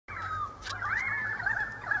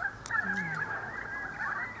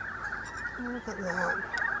Look at that.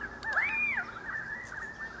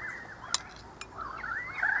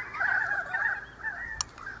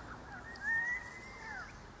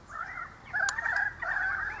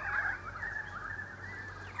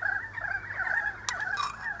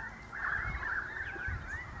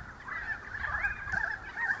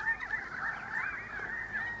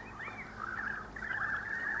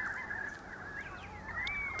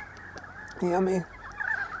 Yummy.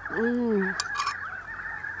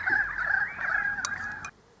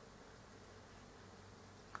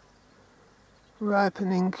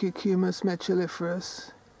 Ripening Cucumis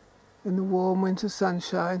metuliferus in the warm winter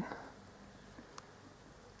sunshine.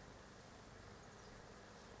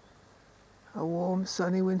 A warm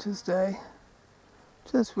sunny winter's day.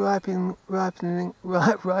 Just ripening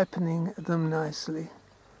them nicely.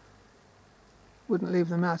 Wouldn't leave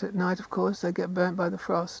them out at night, of course, they get burnt by the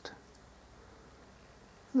frost.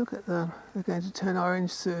 Look at them, they're going to turn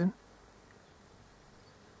orange soon.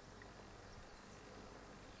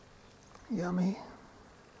 Yummy.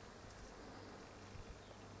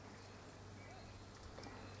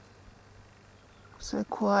 So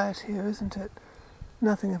quiet here, isn't it?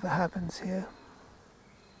 Nothing ever happens here.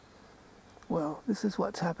 Well, this is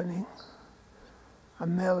what's happening. A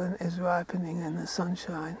melon is ripening in the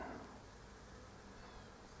sunshine.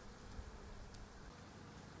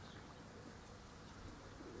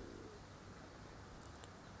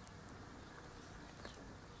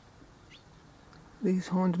 These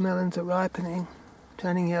horned melons are ripening,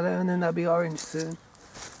 turning yellow, and then they'll be orange soon.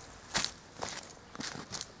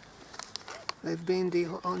 They've been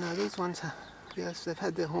oh no, these ones, yes, they've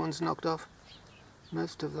had their horns knocked off,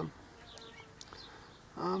 most of them.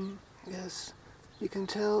 Yes, you can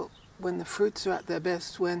tell when the fruits are at their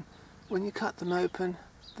best when you cut them open.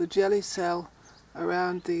 The jelly cell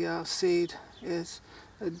around the seed is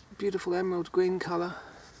a beautiful emerald green colour,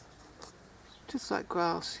 just like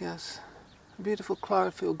grass, yes. A beautiful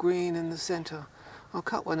chlorophyll green in the centre. I'll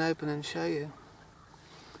cut one open and show you.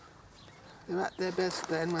 They're at their best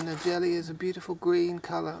then when the jelly is a beautiful green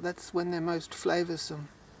colour. That's when they're most flavoursome.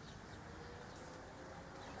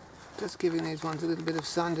 Just giving these ones a little bit of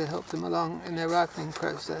sun to help them along in their ripening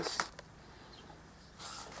process.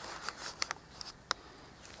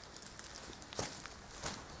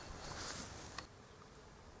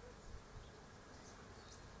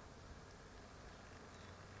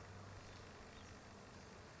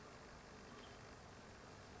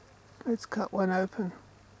 Let's cut one open.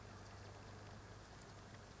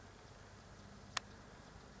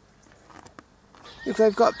 If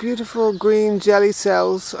they've got beautiful green jelly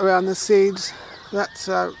cells around the seeds, that's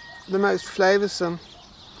the most flavoursome.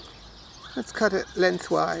 Let's cut it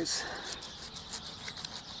lengthwise.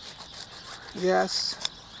 Yes,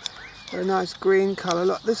 they're a nice green colour.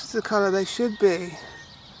 Look, this is the colour they should be.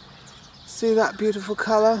 See that beautiful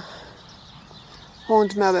colour?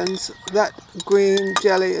 Horned melons, that green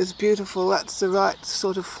jelly is beautiful. That's the right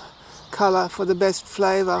sort of colour for the best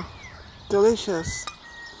flavour. Delicious.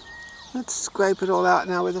 Let's scrape it all out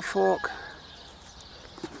now with a fork.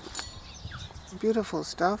 Beautiful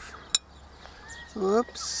stuff.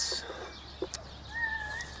 Whoops.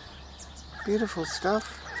 Beautiful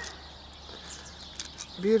stuff.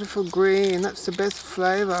 Beautiful green, that's the best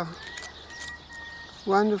flavour.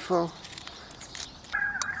 Wonderful.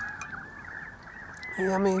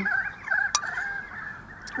 Yummy.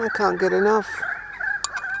 I can't get enough.